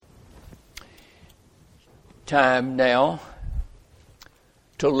time now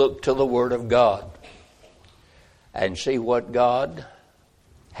to look to the Word of God and see what God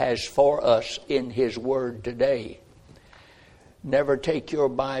has for us in His Word today. Never take your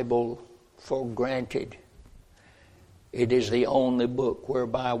Bible for granted. It is the only book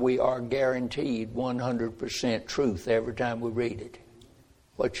whereby we are guaranteed 100% truth every time we read it.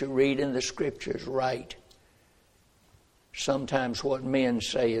 What you read in the Scripture is right. Sometimes what men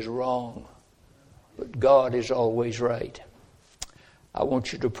say is wrong, but God is always right. I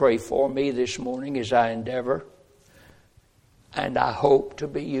want you to pray for me this morning as I endeavor, and I hope to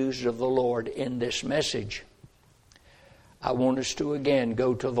be used of the Lord in this message. I want us to again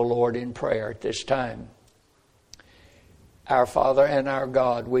go to the Lord in prayer at this time. Our Father and our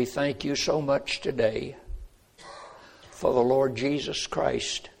God, we thank you so much today for the Lord Jesus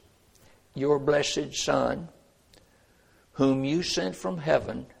Christ, your blessed Son, whom you sent from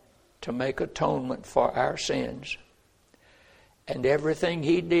heaven to make atonement for our sins. And everything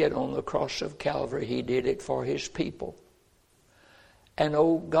He did on the cross of Calvary, He did it for His people. And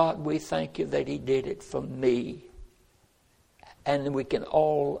oh God, we thank you that He did it for me. And we can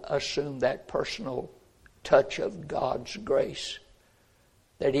all assume that personal touch of God's grace.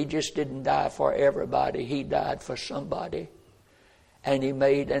 That He just didn't die for everybody. He died for somebody. And He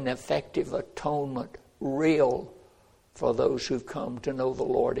made an effective atonement real for those who've come to know the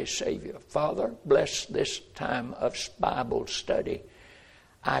Lord as Savior. Father, bless this time of Bible study.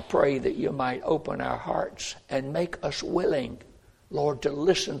 I pray that you might open our hearts and make us willing, Lord, to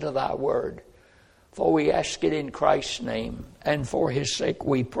listen to thy word. For we ask it in Christ's name, and for His sake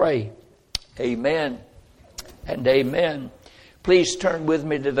we pray. Amen and amen. Please turn with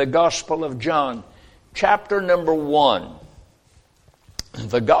me to the Gospel of John, chapter number 1.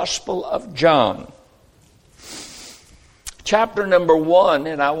 The Gospel of John, chapter number 1,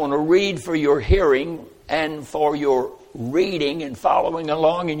 and I want to read for your hearing and for your reading and following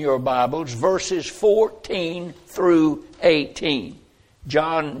along in your Bibles, verses 14 through 18.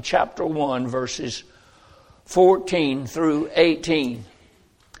 John chapter 1, verses 14 through 18.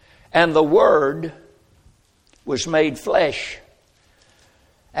 And the Word was made flesh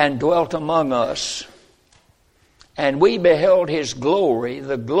and dwelt among us. And we beheld His glory,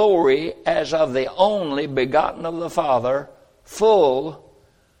 the glory as of the only begotten of the Father, full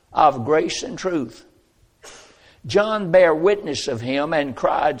of grace and truth. John bare witness of Him and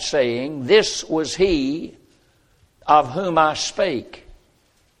cried, saying, This was He of whom I spake.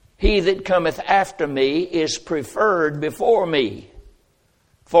 He that cometh after me is preferred before me,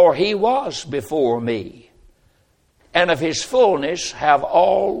 for He was before me. And of His fullness have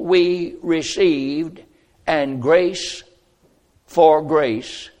all we received, and grace for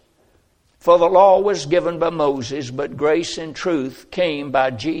grace. For the law was given by Moses, but grace and truth came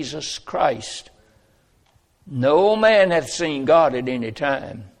by Jesus Christ. No man hath seen God at any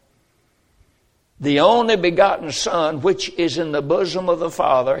time. The only begotten Son, which is in the bosom of the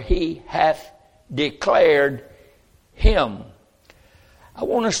Father, He hath declared Him. I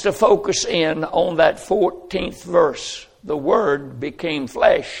want us to focus in on that 14th verse. The Word became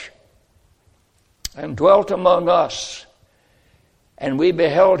flesh and dwelt among us. And we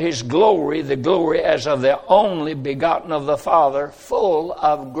beheld His glory, the glory as of the only begotten of the Father, full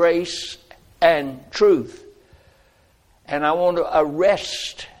of grace and truth. And I want to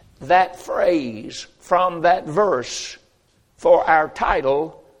arrest that phrase from that verse for our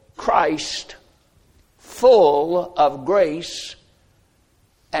title, Christ, full of grace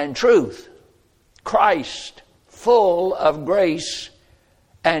and truth. Christ, full of grace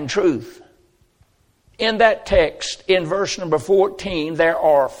and truth. In that text, in verse number 14, there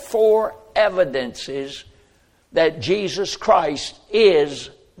are 4 evidences that Jesus Christ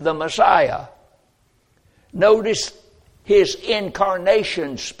is the Messiah. Notice His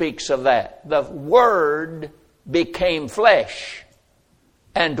incarnation speaks of that. The Word became flesh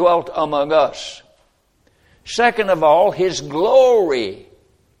and dwelt among us. Second of all, His glory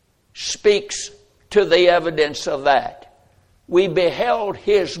speaks to the evidence of that. We beheld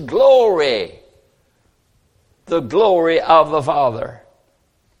His glory, the glory of the Father.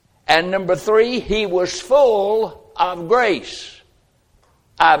 And number 3, He was full of grace.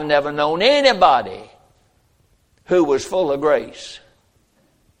 I've never known anybody who was full of grace.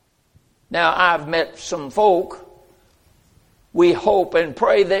 Now, I've met some folk. We hope and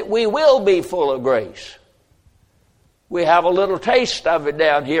pray that we will be full of grace. We have a little taste of it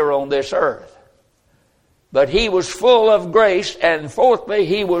down here on this earth. But He was full of grace, and fourthly,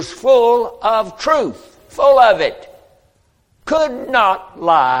 He was full of truth. Full of it. Could not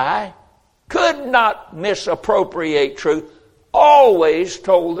lie. Could not misappropriate truth. Always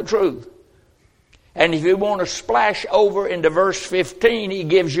told the truth. And if you want to splash over into verse 15, he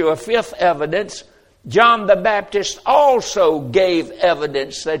gives you a fifth evidence. John the Baptist also gave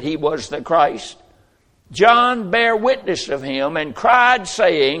evidence that he was the Christ. John bare witness of him and cried,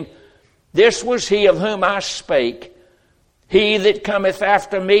 saying, This was he of whom I spake. He that cometh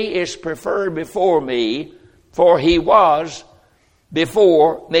after me is preferred before me, for he was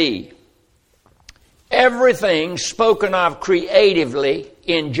before me. Everything spoken of creatively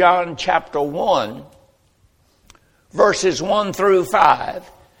in John chapter 1, verses 1 through 5,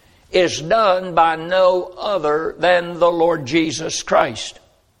 is done by no other than the Lord Jesus Christ.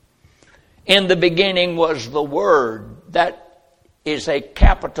 In the beginning was the Word. That is a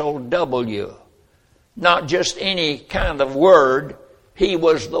capital W. Not just any kind of word. He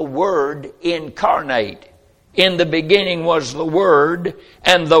was the Word incarnate. In the beginning was the Word,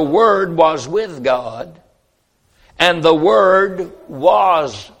 and the Word was with God, and the Word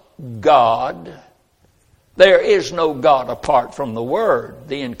was God. There is no God apart from the Word,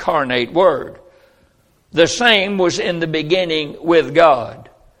 the incarnate Word. The same was in the beginning with God.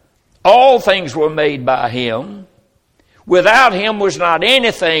 All things were made by Him. Without Him was not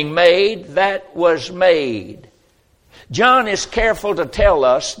anything made that was made. John is careful to tell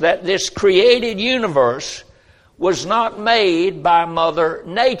us that this created universe was not made by Mother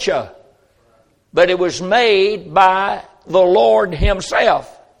Nature, but it was made by the Lord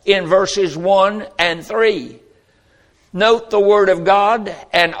Himself in verses 1 and 3. Note the Word of God,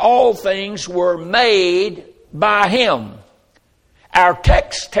 and all things were made by Him. Our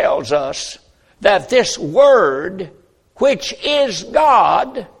text tells us that this Word, which is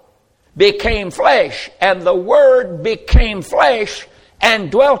God, became flesh, and the Word became flesh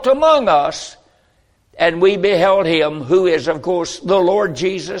and dwelt among us, and we beheld Him, who is, of course, the Lord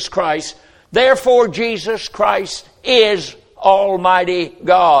Jesus Christ. Therefore, Jesus Christ is Almighty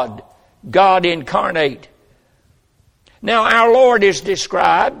God, God incarnate. Now, our Lord is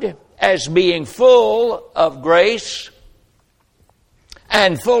described as being full of grace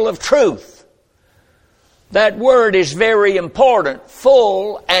and full of truth. That word is very important,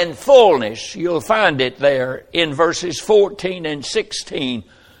 full and fullness. You'll find it there in verses 14 and 16.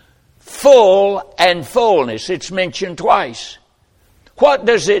 Full and fullness. It's mentioned twice. What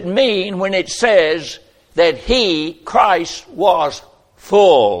does it mean when it says that He, Christ, was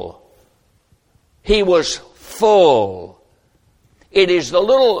full? He was full. It is the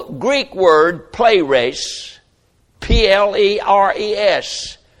little Greek word pleres,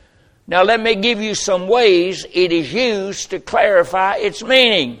 P-L-E-R-E-S. Now let me give you some ways it is used to clarify its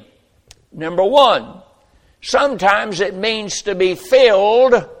meaning. Number one, sometimes it means to be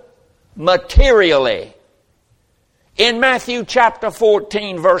filled materially. In Matthew chapter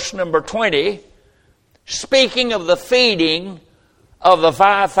 14, verse number 20, speaking of the feeding of the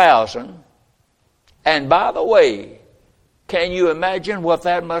 5,000, and by the way, can you imagine what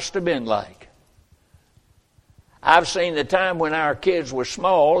that must have been like? I've seen the time when our kids were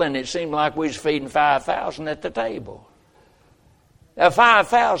small and it seemed like we was feeding 5,000 at the table. Now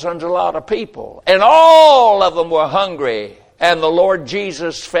 5,000's a lot of people, and all of them were hungry, and the Lord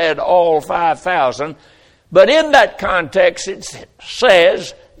Jesus fed all 5,000. But in that context, it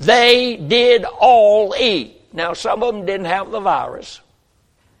says they did all eat. Now, some of them didn't have the virus.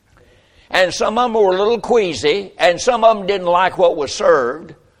 And some of them were a little queasy. And some of them didn't like what was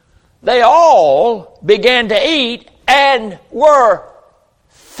served. They all began to eat and were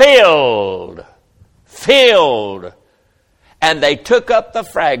filled. Filled. And they took up the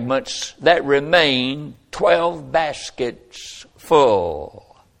fragments that remained, 12 baskets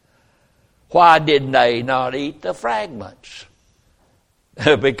full. Why did they not eat the fragments?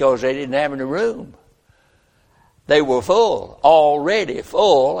 Because they didn't have any room. They were full, already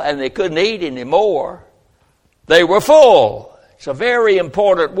full, and they couldn't eat anymore. They were full. It's a very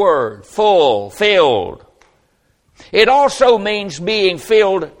important word, full, filled. It also means being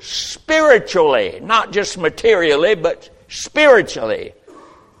filled spiritually, not just materially, but spiritually.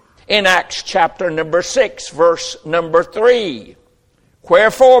 In Acts chapter number 6, verse number 3,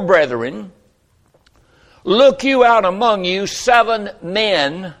 wherefore, brethren, look you out among you 7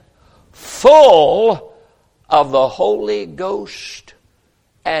 men full of the Holy Ghost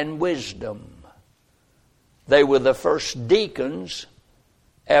and wisdom. They were the first deacons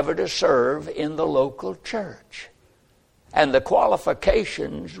ever to serve in the local church. And the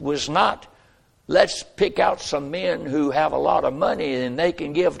qualifications was not, let's pick out some men who have a lot of money and they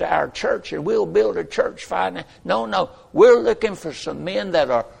can give to our church and we'll build a church fine. No. We're looking for some men that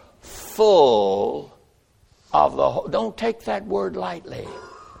are full of the, don't take that word lightly,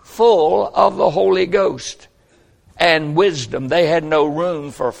 full of the Holy Ghost and wisdom. They had no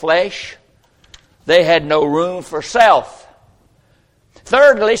room for flesh. They had no room for self.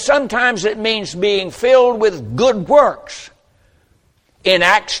 Thirdly, sometimes it means being filled with good works. In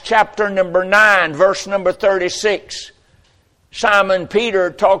Acts chapter number 9, verse number 36, Simon Peter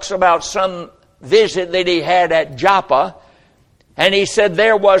talks about some visit that he had at Joppa. And he said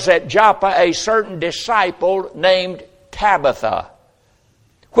there was at Joppa a certain disciple named Tabitha,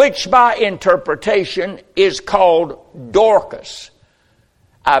 which by interpretation is called Dorcas.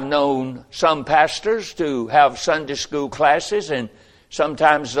 I've known some pastors to have Sunday school classes, and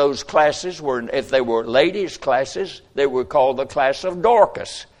sometimes those classes were, if they were ladies' classes, they were called the class of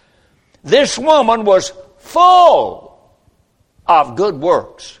Dorcas. This woman was full of good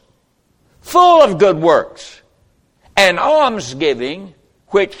works. Full of good works. And almsgiving,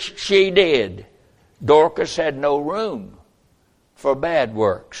 which she did. Dorcas had no room for bad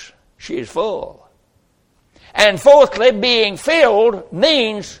works. She is full. And fourthly, being filled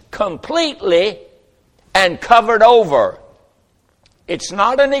means completely and covered over. It's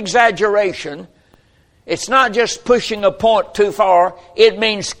not an exaggeration. It's not just pushing a point too far. It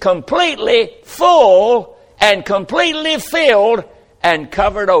means completely full and completely filled and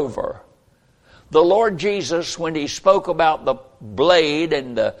covered over. The Lord Jesus, when he spoke about the blade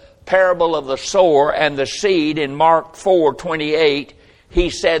and the parable of the sower and the seed in Mark 4:28, he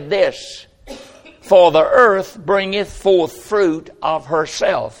said this, "For the earth bringeth forth fruit of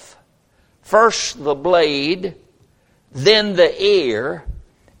herself. First the blade, then the ear,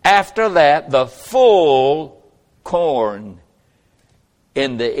 after that the full corn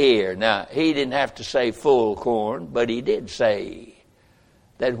in the ear." Now, he didn't have to say full corn, but he did say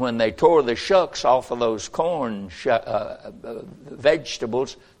that when they tore the shucks off of those corn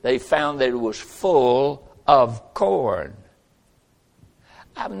vegetables, they found that it was full of corn.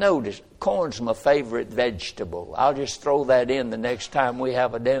 I've noticed corn's my favorite vegetable. I'll just throw that in the next time we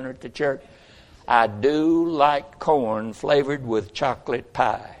have a dinner at the church. I do like corn flavored with chocolate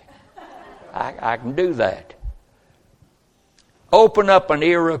pie. I can do that. Open up an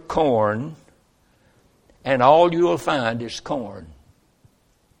ear of corn, and all you'll find is corn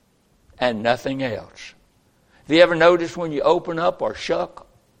and nothing else. Have you ever noticed when you open up or shuck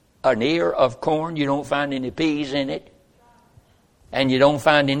an ear of corn, you don't find any peas in it, and you don't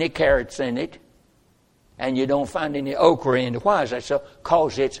find any carrots in it, and you don't find any okra in it? Why is that so?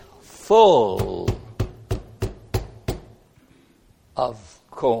 Because it's full of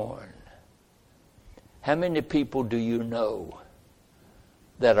corn. How many people do you know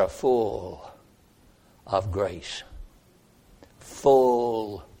that are full of grace?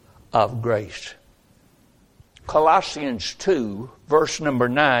 Full of grace. Colossians 2, verse number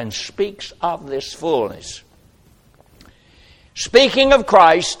 9, speaks of this fullness. Speaking of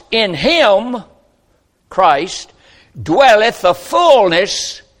Christ, in him, Christ, dwelleth the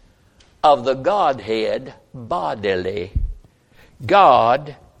fullness of the Godhead bodily.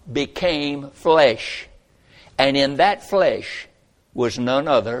 God became flesh, and in that flesh was none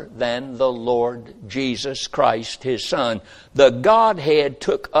other than the Lord Jesus Christ, his Son. The Godhead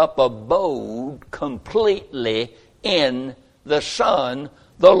took up abode completely in the Son,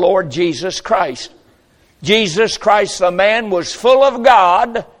 the Lord Jesus Christ. Jesus Christ, the man, was full of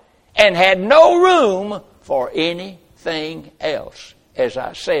God and had no room for anything else. As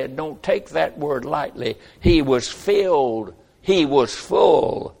I said, don't take that word lightly. He was filled. He was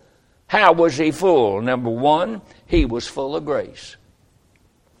full. How was he full? Number one, he was full of grace.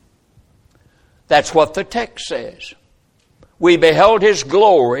 That's what the text says. We beheld his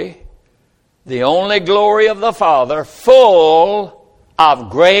glory, the only glory of the Father, full of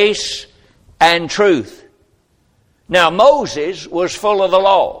grace and truth. Now, Moses was full of the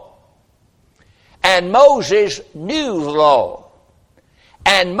law. And Moses knew the law.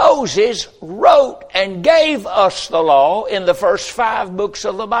 And Moses wrote and gave us the law in the first 5 books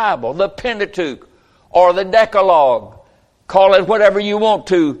of the Bible, the Pentateuch or the Decalogue. Call it whatever you want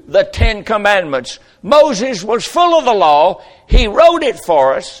to, the 10 Commandments. Moses was full of the law. He wrote it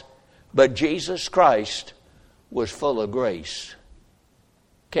for us. But Jesus Christ was full of grace.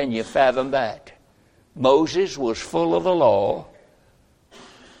 Can you fathom that? Moses was full of the law.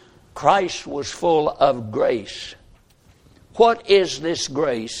 Christ was full of grace. What is this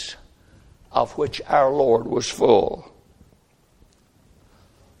grace of which our Lord was full?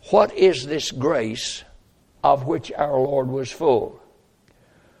 What is this grace of which our Lord was full?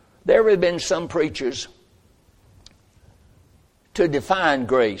 There have been some preachers to define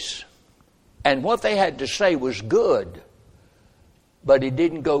grace, and what they had to say was good, but it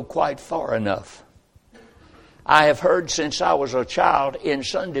didn't go quite far enough. I have heard since I was a child in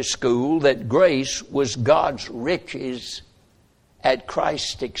Sunday school that grace was God's riches at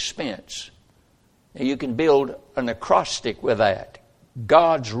Christ's expense. Now you can build an acrostic with that.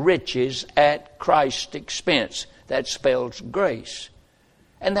 God's riches at Christ's expense. That spells grace.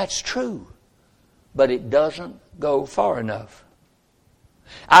 And that's true. But it doesn't go far enough.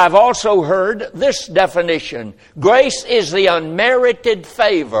 I've also heard this definition. Grace is the unmerited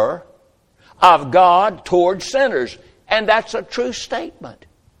favor of God toward sinners. And that's a true statement.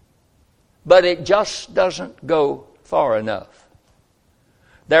 But it just doesn't go far enough.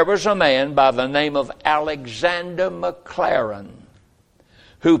 There was a man by the name of Alexander Maclaren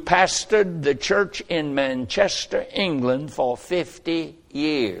who pastored the church in Manchester, England for 50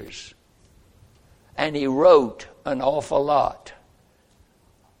 years. And he wrote an awful lot.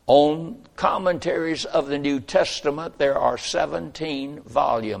 On commentaries of the New Testament, there are 17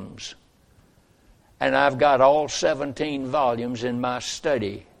 volumes. And I've got all 17 volumes in my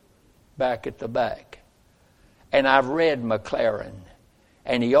study back at the back. And I've read Maclaren.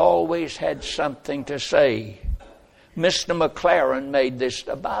 And he always had something to say. Mr. Maclaren made this.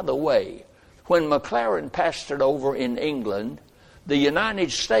 By the way, when Maclaren pastored over in England, the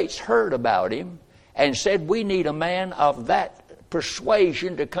United States heard about him and said, we need a man of that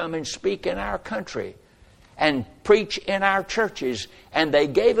persuasion to come and speak in our country and preach in our churches. And they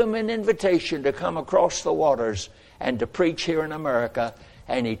gave him an invitation to come across the waters and to preach here in America.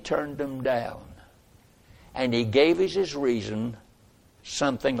 And he turned them down. And he gave us his reason,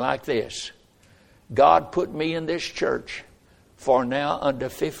 something like this. God put me in this church for now under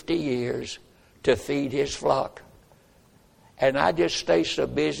 50 years to feed his flock. And I just stay so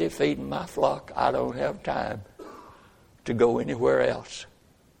busy feeding my flock, I don't have time to go anywhere else.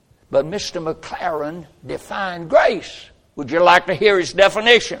 But Mr. Maclaren defined grace. Would you like to hear his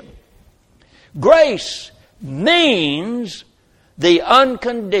definition? Grace means the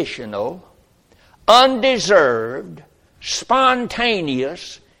unconditional, undeserved,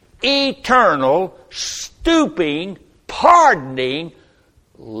 spontaneous, eternal, stooping, pardoning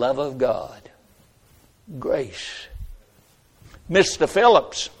love of God. Grace. Mr.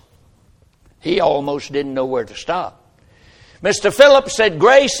 Phillips, he almost didn't know where to stop. Mr. Phillips said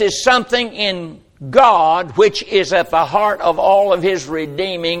grace is something in God which is at the heart of all of his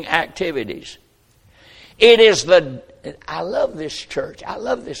redeeming activities. It is I love this church. I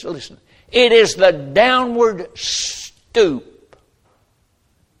love this. Listen. It is the downward stoop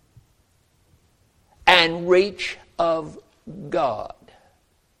and reach of God.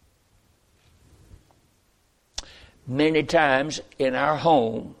 Many times in our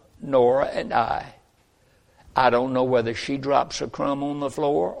home, Nora and I don't know whether she drops a crumb on the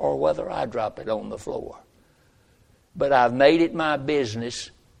floor or whether I drop it on the floor. But I've made it my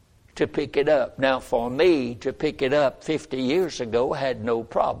business to pick it up. Now, for me to pick it up 50 years ago, I had no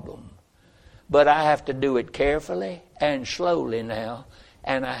problem. But I have to do it carefully and slowly now,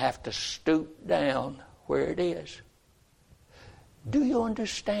 and I have to stoop down where it is. Do you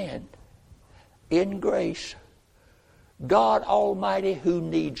understand? In grace, God Almighty, who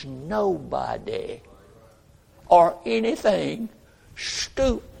needs nobody or anything,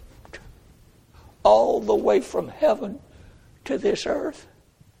 stooped all the way from heaven to this earth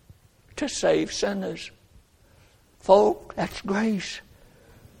to save sinners. Folk, that's grace.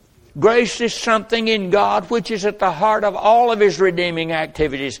 Grace is something in God which is at the heart of all of his redeeming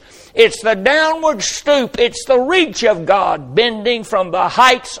activities. It's the downward stoop. It's the reach of God bending from the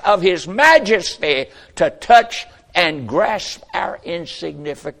heights of his majesty to touch and grasp our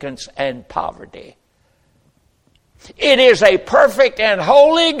insignificance and poverty. It is a perfect and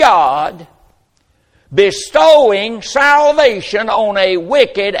holy God bestowing salvation on a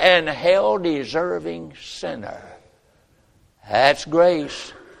wicked and hell-deserving sinner. That's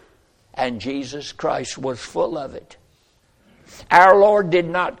grace. And Jesus Christ was full of it. Our Lord did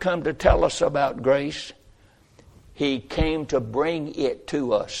not come to tell us about grace. He came to bring it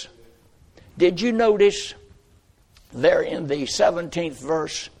to us. Did you notice there in the 17th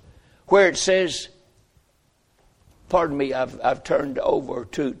verse where it says, pardon me, I've turned over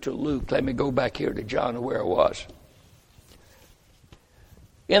to Luke. Let me go back here to John where I was.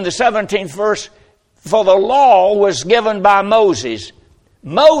 In the 17th verse, for the law was given by Moses.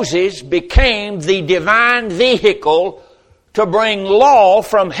 Moses became the divine vehicle to bring law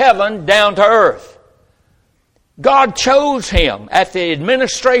from heaven down to earth. God chose him at the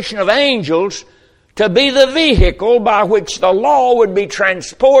administration of angels to be the vehicle by which the law would be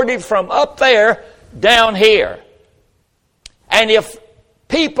transported from up there down here. And if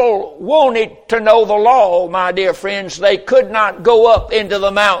people wanted to know the law, my dear friends, they could not go up into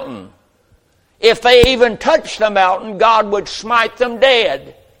the mountain. If they even touched the mountain, God would smite them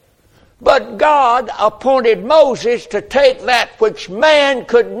dead. But God appointed Moses to take that which man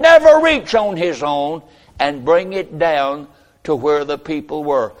could never reach on his own and bring it down to where the people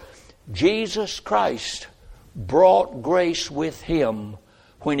were. Jesus Christ brought grace with him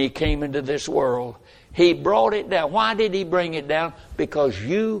when he came into this world. He brought it down. Why did he bring it down? Because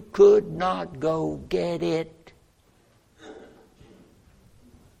you could not go get it.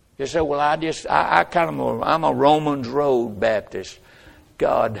 You say, well, I'm a Romans Road Baptist.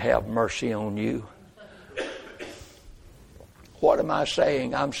 God have mercy on you. What am I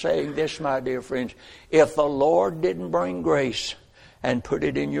saying? I'm saying this, my dear friends. If the Lord didn't bring grace and put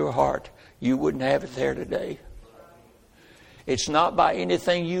it in your heart, you wouldn't have it there today. It's not by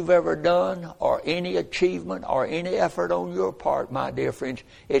anything you've ever done or any achievement or any effort on your part, my dear friends.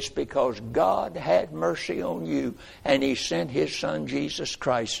 It's because God had mercy on you and He sent His Son Jesus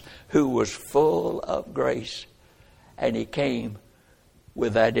Christ, who was full of grace. And He came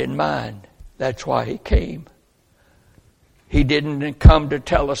with that in mind. That's why He came. He didn't come to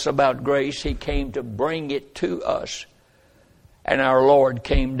tell us about grace. He came to bring it to us. And our Lord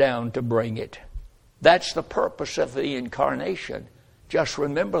came down to bring it. That's the purpose of the incarnation. Just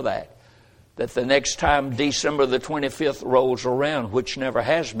remember that the next time December the 25th rolls around, which never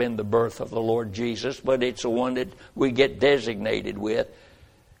has been the birth of the Lord Jesus, but it's the one that we get designated with,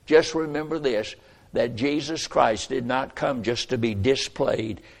 just remember this, that Jesus Christ did not come just to be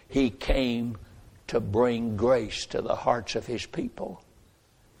displayed. He came to bring grace to the hearts of His people.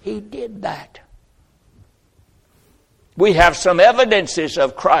 He did that. We have some evidences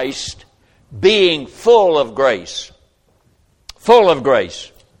of Christ being full of grace. Full of grace.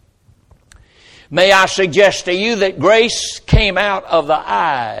 May I suggest to you that grace came out of the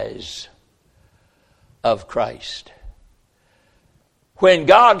eyes of Christ. When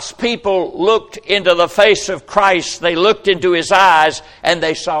God's people looked into the face of Christ, they looked into His eyes and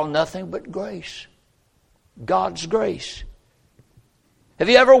they saw nothing but grace. God's grace. Have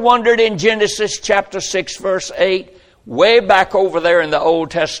you ever wondered in Genesis chapter 6 verse 8, way back over there in the Old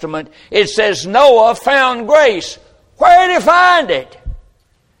Testament, it says Noah found grace. Where did he find it?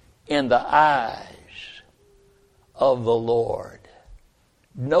 In the eyes of the Lord.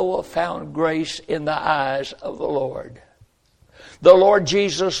 Noah found grace in the eyes of the Lord. The Lord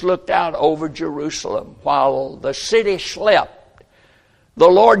Jesus looked out over Jerusalem while the city slept. The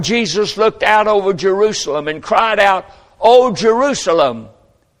Lord Jesus looked out over Jerusalem and cried out, "O Jerusalem,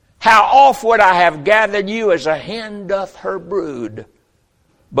 how oft would I have gathered you as a hen doth her brood,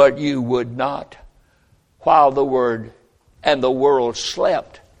 but you would not." While the Word and the world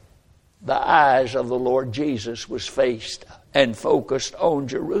slept, the eyes of the Lord Jesus was faced and focused on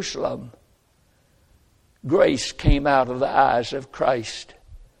Jerusalem. Grace came out of the eyes of Christ.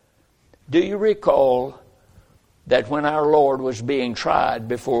 Do you recall that when our Lord was being tried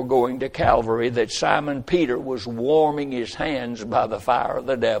before going to Calvary, that Simon Peter was warming his hands by the fire of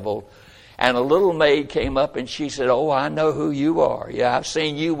the devil, and a little maid came up and she said, "Oh, I know who you are. Yeah, I've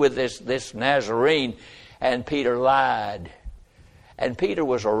seen you with this Nazarene." And Peter lied. And Peter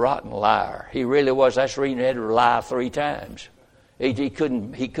was a rotten liar. He really was. That's the reason he had to lie 3 times. He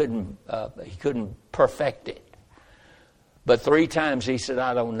couldn't perfect it. But 3 times he said,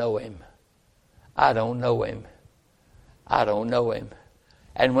 "I don't know him. I don't know him. I don't know him."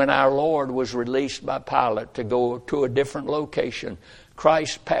 And when our Lord was released by Pilate to go to a different location,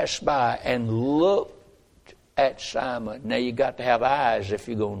 Christ passed by and looked at Simon. Now you got to have eyes if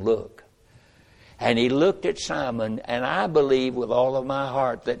you're going to look. And He looked at Simon, and I believe with all of my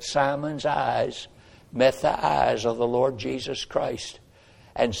heart that Simon's eyes met the eyes of the Lord Jesus Christ.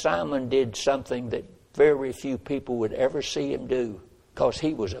 And Simon did something that very few people would ever see him do, because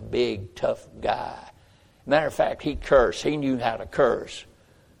he was a big, tough guy. Matter of fact, he cursed. He knew how to curse.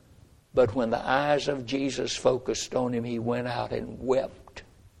 But when the eyes of Jesus focused on him, he went out and wept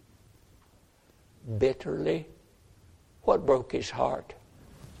bitterly. What broke his heart?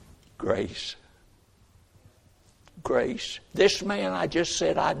 Grace. Grace. This man I just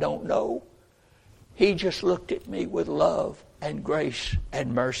said I don't know, he just looked at me with love and grace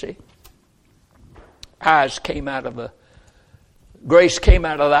and mercy. Grace came out of the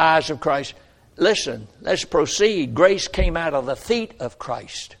eyes of Christ. Listen, let's proceed. Grace came out of the feet of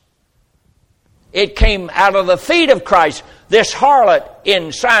Christ. It came out of the feet of Christ. This harlot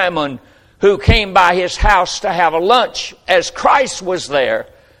in Simon, who came by his house to have a lunch as Christ was there,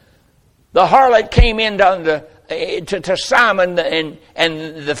 the harlot came in to Simon and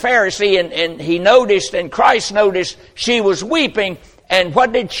the Pharisee, and he noticed, and Christ noticed, she was weeping. And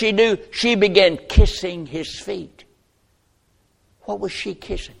what did she do? She began kissing his feet. What was she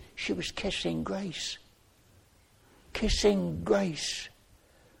kissing? She was kissing grace. Kissing grace.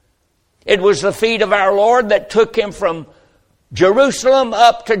 It was the feet of our Lord that took him from Jerusalem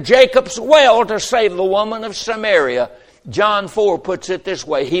up to Jacob's well to save the woman of Samaria. John 4 puts it this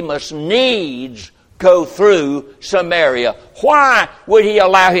way: he must needs go through Samaria. Why would he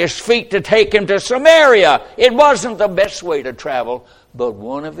allow his feet to take him to Samaria? It wasn't the best way to travel, but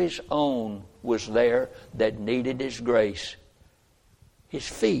one of his own was there that needed his grace. His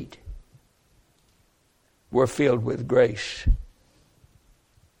feet were filled with grace.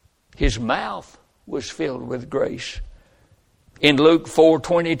 His mouth was filled with grace. In Luke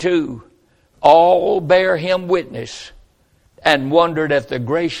 4:22, all bear him witness and wondered at the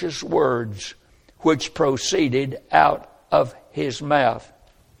gracious words which proceeded out of his mouth.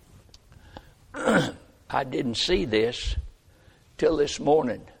 I didn't see this till this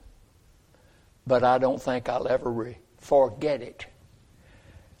morning, but I don't think I'll ever forget it.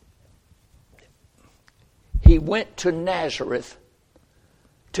 He went to Nazareth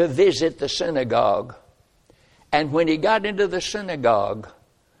to visit the synagogue, and when he got into the synagogue,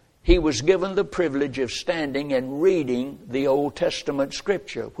 he was given the privilege of standing and reading the Old Testament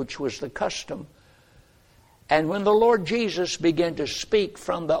scripture, which was the custom. And when the Lord Jesus began to speak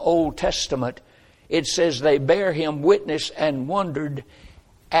from the Old Testament, it says they bear him witness and wondered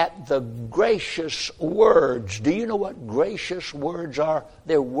at the gracious words. Do you know what gracious words are?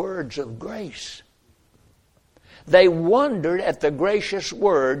 They're words of grace. They wondered at the gracious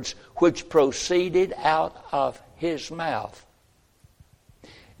words which proceeded out of his mouth.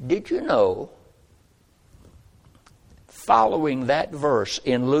 Did you know, following that verse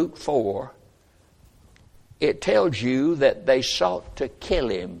in Luke 4, it tells you that they sought to kill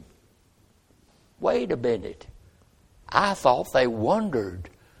him. Wait a minute. I thought they wondered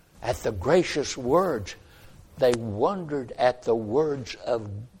at the gracious words. They wondered at the words of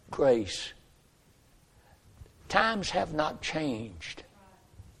grace. Times have not changed.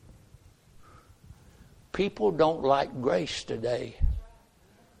 People don't like grace today.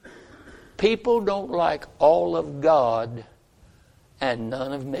 People don't like all of God and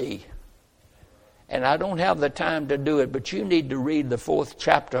none of me. And I don't have the time to do it, but you need to read the 4th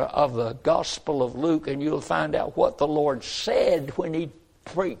chapter of the Gospel of Luke, and you'll find out what the Lord said when he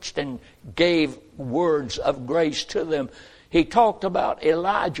preached and gave words of grace to them. He talked about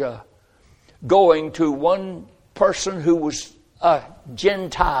Elijah going to one person who was a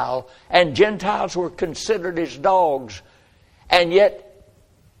Gentile, and Gentiles were considered as dogs, and yet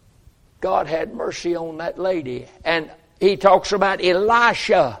God had mercy on that lady. And he talks about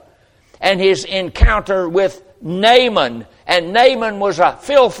Elisha and his encounter with Naaman, and Naaman was a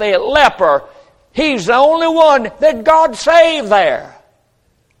filthy leper. He's the only one that God saved there.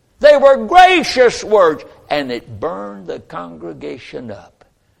 They were gracious words, and it burned the congregation up.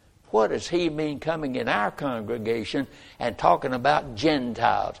 What does he mean coming in our congregation and talking about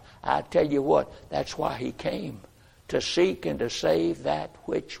Gentiles? I tell you what, that's why he came, to seek and to save that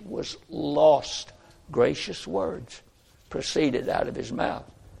which was lost. Gracious words proceeded out of his mouth.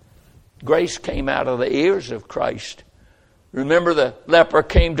 Grace came out of the ears of Christ. Remember, the leper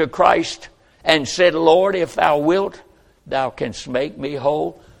came to Christ and said, Lord, if thou wilt, thou canst make me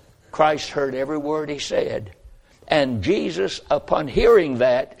whole. Christ heard every word he said. And Jesus, upon hearing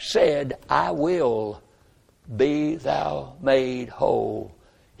that, said, I will, be thou made whole.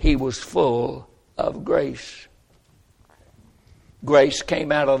 He was full of grace. Grace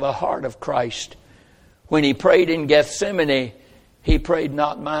came out of the heart of Christ. When he prayed in Gethsemane, he prayed,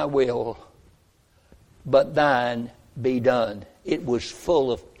 not my will, but thine be done. It was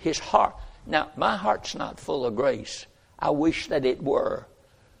full of his heart. Now, my heart's not full of grace. I wish that it were.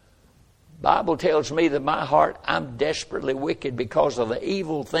 Bible tells me that my heart, I'm desperately wicked because of the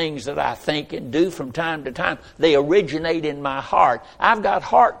evil things that I think and do from time to time. They originate in my heart. I've got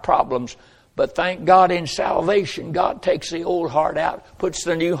heart problems, but thank God in salvation, God takes the old heart out, puts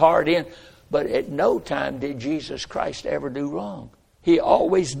the new heart in. But at no time did Jesus Christ ever do wrong. He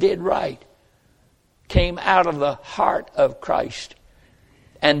always did right. Came out of the heart of Christ.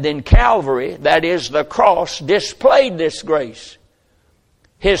 And then Calvary, that is the cross, displayed this grace.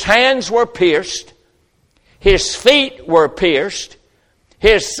 His hands were pierced. His feet were pierced.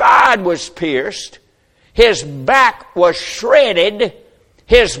 His side was pierced. His back was shredded.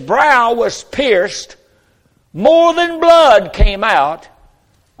 His brow was pierced. More than blood came out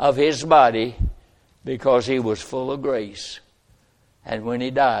of his body because he was full of grace. And when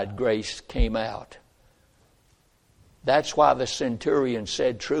he died, grace came out. That's why the centurion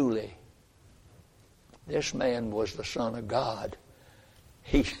said, truly, this man was the Son of God.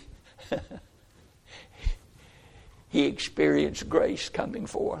 He experienced grace coming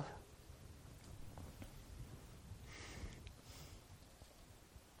forth.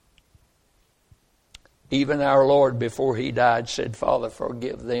 Even our Lord, before He died, said, Father,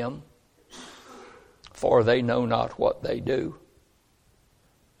 forgive them, for they know not what they do.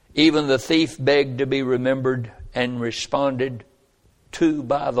 Even the thief begged to be remembered and responded to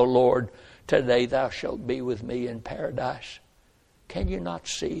by the Lord, today thou shalt be with me in paradise. Can you not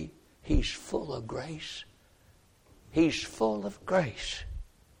see? He's full of grace. He's full of grace.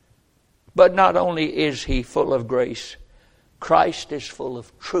 But not only is He full of grace, Christ is full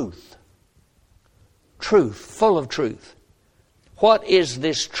of truth. Truth, full of truth. What is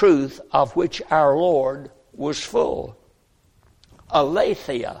this truth of which our Lord was full?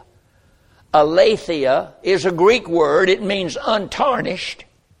 Aletheia. Aletheia is a Greek word. It means untarnished,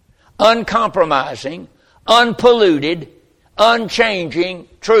 uncompromising, unpolluted, unchanging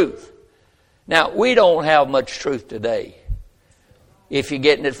truth. Now, we don't have much truth today, if you're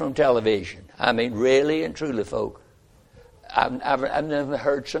getting it from television. I mean, really and truly, folk. I've never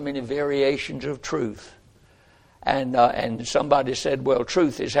heard so many variations of truth. And somebody said, well,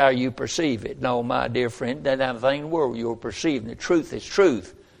 truth is how you perceive it. No, my dear friend, that ain't a thing in the world you're perceiving. The truth is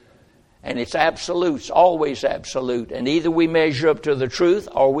truth. And it's absolute. It's always absolute. And either we measure up to the truth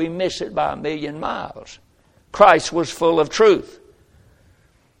or we miss it by a million miles. Christ was full of truth.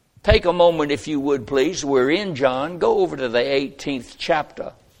 Take a moment, if you would, please. We're in John. Go over to the 18th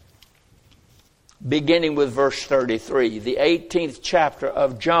chapter, beginning with verse 33. The 18th chapter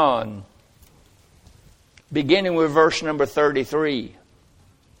of John, beginning with verse number 33.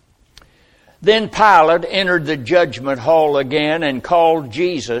 Then Pilate entered the judgment hall again and called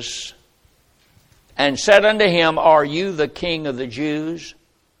Jesus and said unto him, Are you the King of the Jews?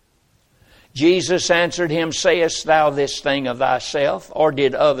 Jesus answered him, Sayest thou this thing of thyself, or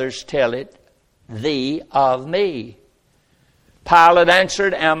did others tell it thee of me? Pilate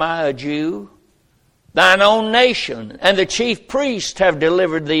answered, Am I a Jew? Thine own nation and the chief priests have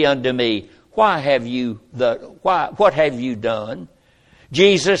delivered thee unto me. What have you done?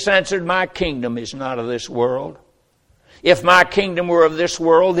 Jesus answered, My kingdom is not of this world. If my kingdom were of this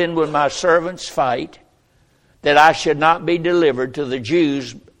world, then would my servants fight, that I should not be delivered to the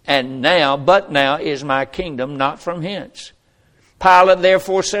Jews. But now is my kingdom not from hence. Pilate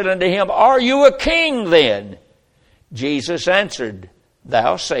therefore said unto him, Are you a king then? Jesus answered,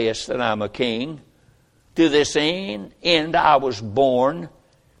 Thou sayest that I am a king. To this end I was born.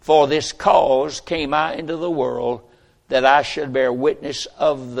 For this cause came I into the world, that I should bear witness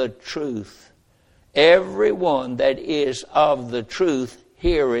of the truth. Every one that is of the truth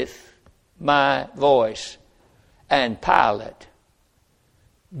heareth my voice. And Pilate,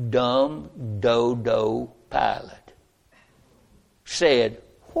 dumb dodo Pilate, said,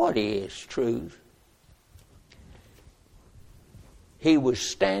 What is truth? He was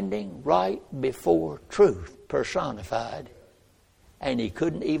standing right before truth personified, and he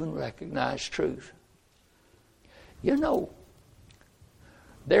couldn't even recognize truth. You know,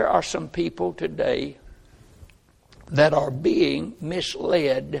 there are some people today that are being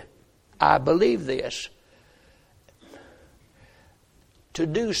misled, I believe this, to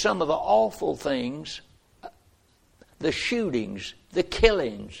do some of the awful things, the shootings, the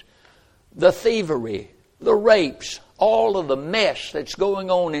killings, the thievery, the rapes, all of the mess that's going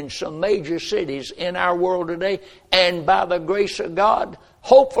on in some major cities in our world today. And by the grace of God,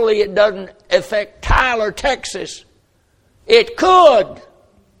 hopefully it doesn't affect Tyler, Texas. It could.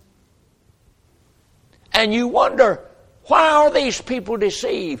 And you wonder, why are these people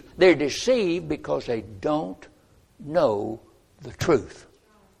deceived? They're deceived because they don't know the truth.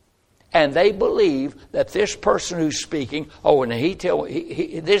 And they believe that this person who's speaking, and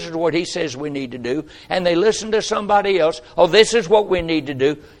this is what he says we need to do. And they listen to somebody else, this is what we need to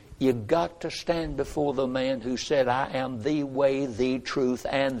do. You've got to stand before the man who said, I am the way, the truth,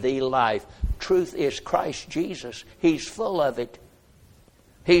 and the life. Truth is Christ Jesus. He's full of it.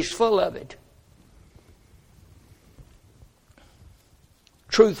 He's full of it.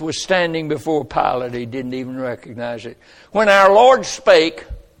 Truth was standing before Pilate. He didn't even recognize it. When our Lord spake,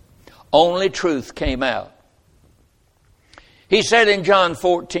 only truth came out. He said in John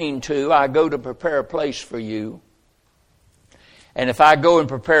 14:2, I go to prepare a place for you. And if I go and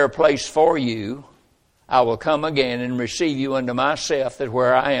prepare a place for you, I will come again and receive you unto myself, that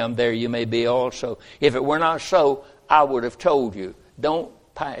where I am, there you may be also. If it were not so, I would have told you. Don't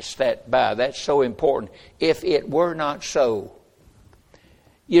pass that by. That's so important. If it were not so.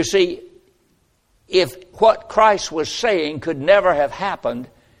 You see, if what Christ was saying could never have happened,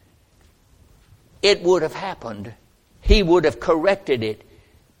 it would have happened. He would have corrected it.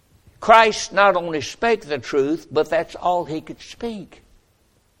 Christ not only spake the truth, but that's all he could speak.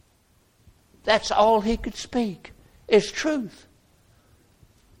 That's all he could speak, is truth.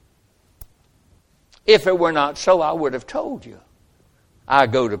 If it were not so, I would have told you. I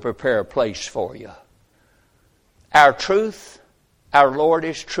go to prepare a place for you. Our truth, our Lord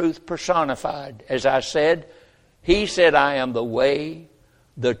is truth personified. As I said, He said, I am the way,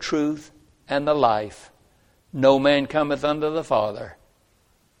 the truth, and the life. No man cometh unto the Father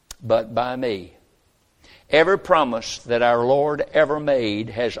but by me. Every promise that our Lord ever made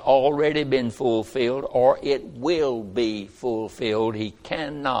has already been fulfilled, or it will be fulfilled. He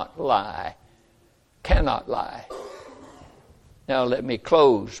cannot lie. Cannot lie. Now let me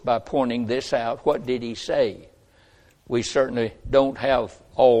close by pointing this out. What did He say? We certainly don't have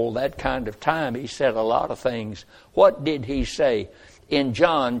all that kind of time. He said a lot of things. What did He say? In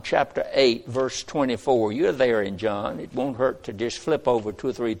John chapter 8, verse 24. You're there in John. It won't hurt to just flip over 2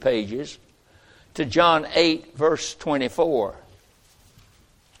 or 3 pages. To John 8, verse 24.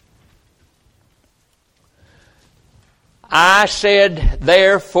 I said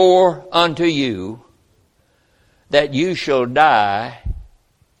therefore unto you that you shall die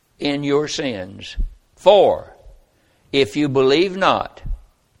in your sins. For if you believe not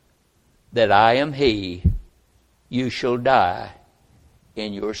that I am He, you shall die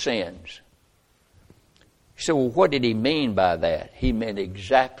in your sins. So what did He mean by that? He meant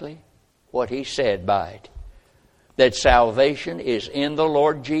exactly what He said by it. That salvation is in the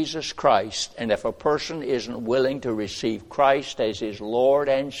Lord Jesus Christ. And if a person isn't willing to receive Christ as his Lord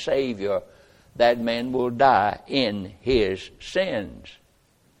and Savior, that man will die in his sins.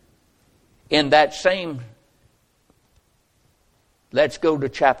 In that same, let's go to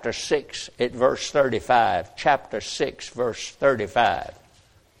chapter 6 at verse 35. Chapter 6, verse 35.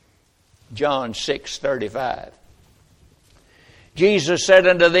 John 6:35. Jesus said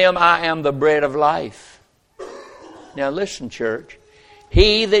unto them, I am the bread of life. Now listen, church.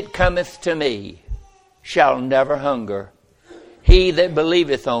 He that cometh to me shall never hunger. He that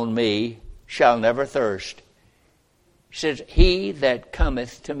believeth on me shall never thirst. He says, he that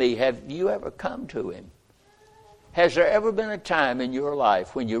cometh to me. Have you ever come to Him? Has there ever been a time in your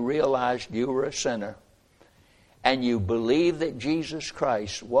life when you realized you were a sinner and you believed that Jesus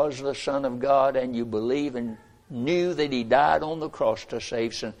Christ was the Son of God, and you believe and knew that He died on the cross to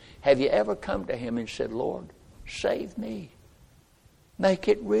save sin? Have you ever come to Him and said, Lord, save me. Make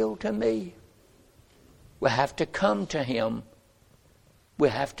it real to me. We have to come to Him. We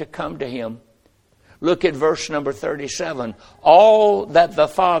have to come to Him. Look at verse number 37. All that the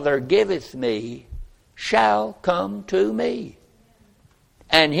Father giveth me shall come to me.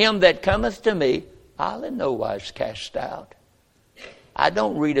 And him that cometh to me, I'll in no wise cast out. I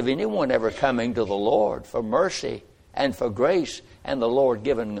don't read of anyone ever coming to the Lord for mercy and for grace, and the Lord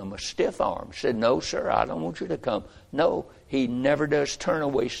giving them a stiff arm. Said, no, sir, I don't want you to come. No, He never does turn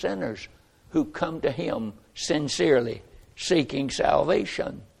away sinners who come to Him sincerely, seeking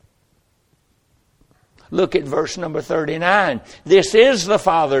salvation. Look at verse number 39. This is the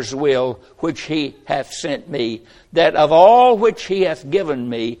Father's will which He hath sent me, that of all which He hath given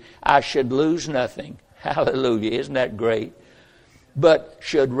me, I should lose nothing. Hallelujah. Isn't that great? But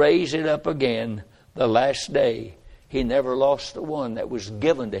should raise it up again the last day. He never lost the one that was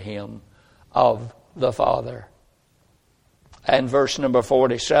given to Him of the Father. And verse number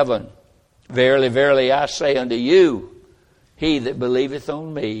 47. Verily, verily, I say unto you, he that believeth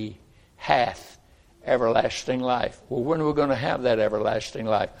on me hath everlasting life. Well, when are we going to have that everlasting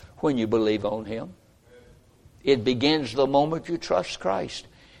life? When you believe on Him. It begins the moment you trust Christ.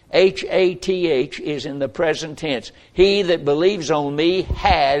 H-A-T-H is in the present tense. He that believes on me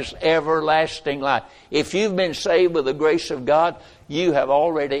has everlasting life. If you've been saved with the grace of God, you have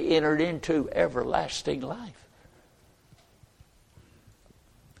already entered into everlasting life.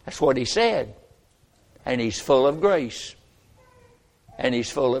 That's what He said. And He's full of grace. And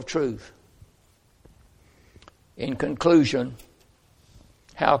He's full of truth. In conclusion,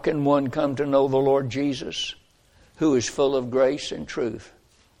 how can one come to know the Lord Jesus, who is full of grace and truth?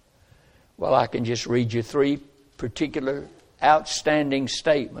 Well, I can just read you 3 particular outstanding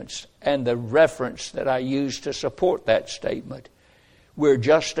statements and the reference that I use to support that statement. We're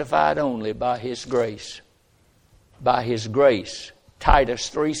justified only by His grace. By His grace. Titus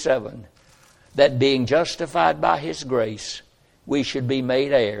 3:7. That being justified by His grace, we should be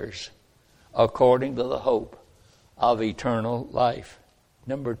made heirs according to the hope of eternal life.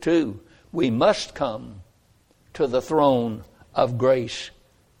 Number 2, we must come to the throne of grace.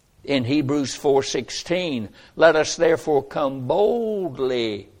 In Hebrews 4:16, let us therefore come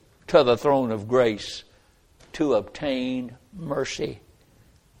boldly to the throne of grace to obtain mercy.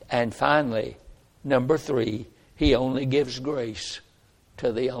 And finally, number 3, He only gives grace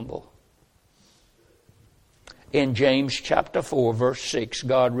to the humble. In James chapter 4, verse 6,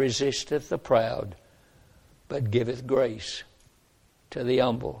 God resisteth the proud, but giveth grace to the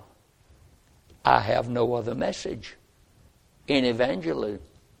humble. I have no other message in evangelism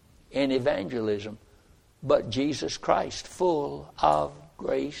but Jesus Christ, full of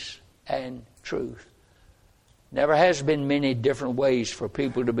grace and truth. Never has been many different ways for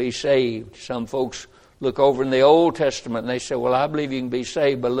people to be saved. Some folks look over in the Old Testament and they say, well, I believe you can be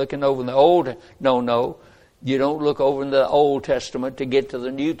saved by looking over in the Old. No. You don't look over in the Old Testament to get to the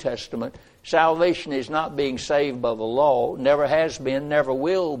New Testament. Salvation is not being saved by the law. Never has been, never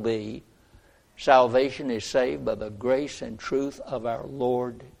will be. Salvation is saved by the grace and truth of our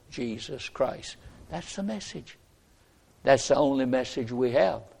Lord Jesus Christ. That's the message. That's the only message we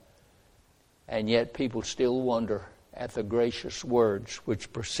have. And yet people still wonder at the gracious words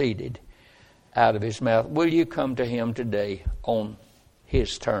which proceeded out of his mouth. Will you come to him today on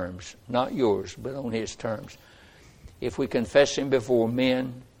his terms? Not yours, but on his terms. If we confess him before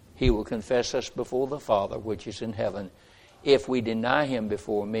men, he will confess us before the Father which is in heaven. If we deny him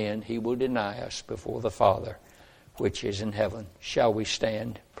before men, he will deny us before the Father which is in heaven. Shall we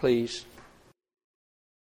stand, please?